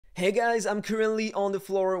Hey guys, I'm currently on the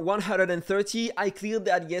floor 130. I cleared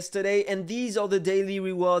that yesterday and these are the daily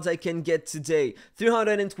rewards I can get today.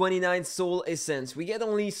 329 soul essence. We get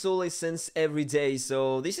only soul essence every day,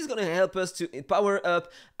 so this is gonna help us to power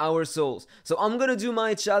up our souls. So I'm gonna do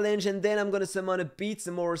my challenge and then I'm gonna summon a bit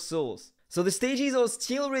more souls. So the stages are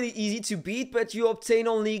still really easy to beat, but you obtain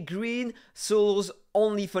only green souls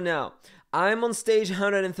only for now. I'm on stage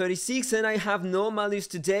 136 and I have no malus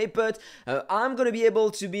today, but I'm gonna be able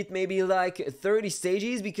to beat maybe like 30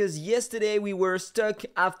 stages because yesterday we were stuck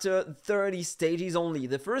after 30 stages only.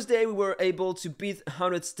 The first day we were able to beat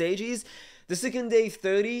 100 stages, the second day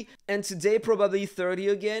 30, and today probably 30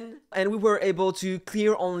 again. And we were able to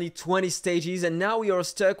clear only 20 stages and now we are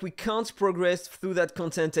stuck. We can't progress through that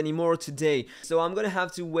content anymore today. So I'm gonna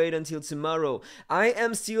have to wait until tomorrow. I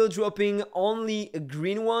am still dropping only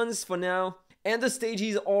green ones for now. And the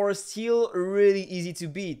stages are still really easy to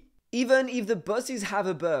beat, even if the bosses have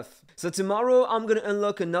a buff. So tomorrow I'm gonna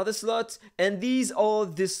unlock another slot, and these are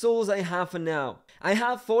the souls I have for now. I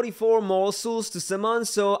have 44 more souls to summon,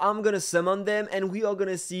 so I'm gonna summon them and we are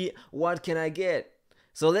gonna see what can I get.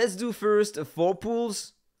 So let's do first 4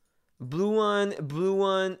 pulls. Blue one, blue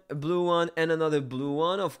one, blue one, and another blue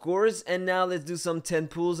one, of course. And now let's do some 10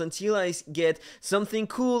 pulls until I get something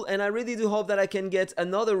cool, and I really do hope that I can get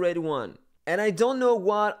another red one. And I don't know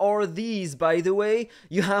what are these, by the way.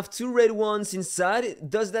 You have 2 red ones inside.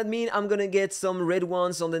 Does that mean I'm gonna get some red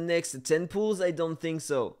ones on the next 10 pulls? I don't think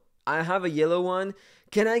so. I have a yellow one.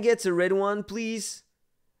 Can I get a red one, please?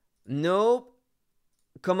 Nope.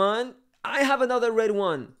 Come on. I have another red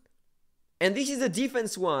one. And this is a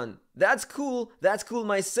defense one. That's cool. That's cool.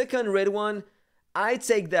 My second red one. I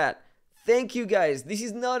take that. Thank you guys. This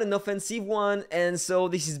is not an offensive one, and so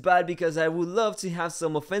this is bad because I would love to have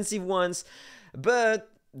some offensive ones,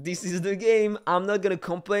 but this is the game. I'm not gonna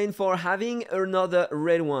complain for having another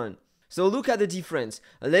red one. So look at the difference.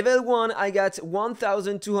 Level 1 I got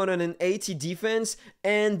 1280 defense,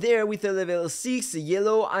 and there with a level 6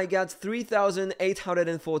 yellow I got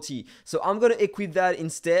 3840. So I'm gonna equip that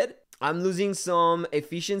instead. I'm losing some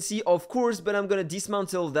efficiency of course, but I'm gonna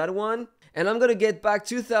dismantle that one. And I'm gonna get back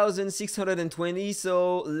 2620,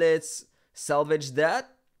 so let's salvage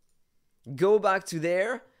that. Go back to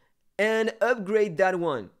there and upgrade that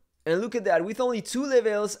one. And look at that, with only 2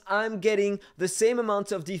 levels, I'm getting the same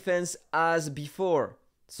amount of defense as before.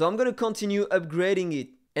 So I'm gonna continue upgrading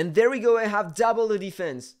it. And there we go, I have double the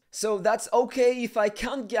defense. So that's okay if I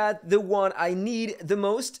can't get the one I need the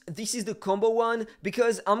most. This is the combo one,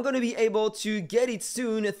 because I'm gonna be able to get it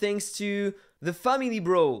soon thanks to the family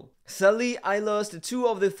brawl. Sadly, I lost 2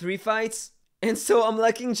 of the 3 fights, and so I'm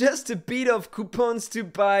lacking just a bit of coupons to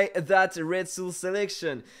buy that red soul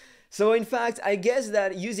selection. So in fact, I guess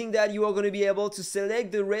that using that you are going to be able to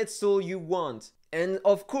select the red soul you want. And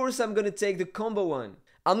of course, I'm going to take the combo one.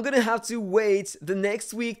 I'm gonna have to wait the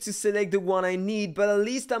next week to select the one I need, but at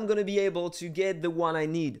least I'm gonna be able to get the one I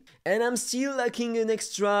need. And I'm still lacking an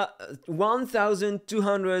extra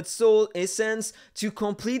 1200 soul essence to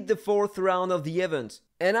complete the 4th round of the event.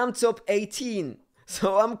 And I'm top 18,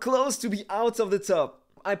 so I'm close to be out of the top.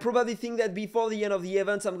 I probably think that before the end of the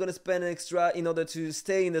event I'm gonna spend an extra in order to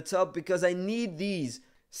stay in the top because I need these.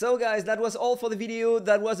 So guys, that was all for the video.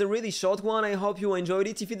 That was a really short one. I hope you enjoyed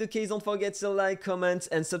it. If it's the case, don't forget to like, comment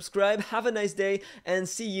and subscribe. Have a nice day and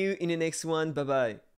see you in the next one. Bye bye.